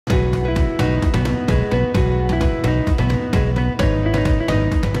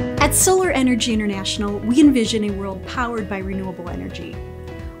Energy International, we envision a world powered by renewable energy.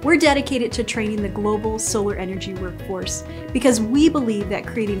 We're dedicated to training the global solar energy workforce because we believe that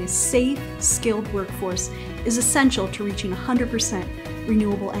creating a safe, skilled workforce is essential to reaching 100%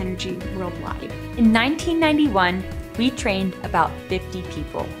 renewable energy worldwide. In 1991, we trained about 50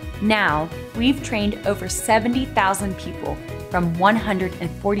 people. Now, we've trained over 70,000 people from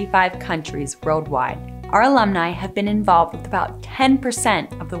 145 countries worldwide. Our alumni have been involved with about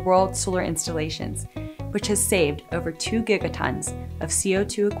 10% of the world's solar installations, which has saved over 2 gigatons of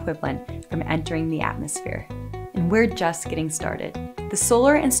CO2 equivalent from entering the atmosphere. And we're just getting started. The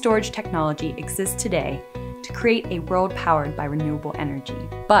solar and storage technology exists today to create a world powered by renewable energy.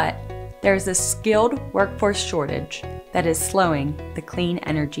 But there's a skilled workforce shortage that is slowing the clean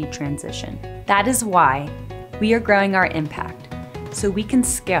energy transition. That is why we are growing our impact so we can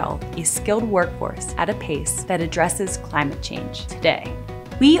scale a skilled workforce at a pace that addresses climate change today.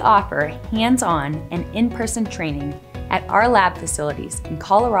 We offer hands-on and in-person training at our lab facilities in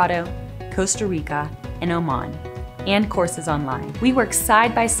Colorado, Costa Rica, and Oman, and courses online. We work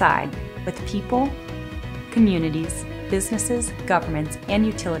side by side with people, communities, businesses, governments, and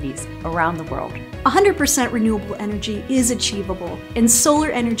utilities around the world. 100% renewable energy is achievable, and Solar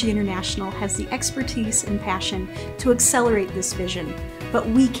Energy International has the expertise and passion to accelerate this vision, but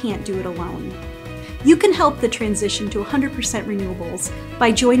we can't do it alone. You can help the transition to 100% renewables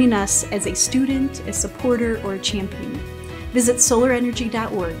by joining us as a student, a supporter, or a champion. Visit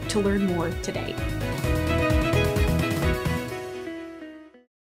solarenergy.org to learn more today.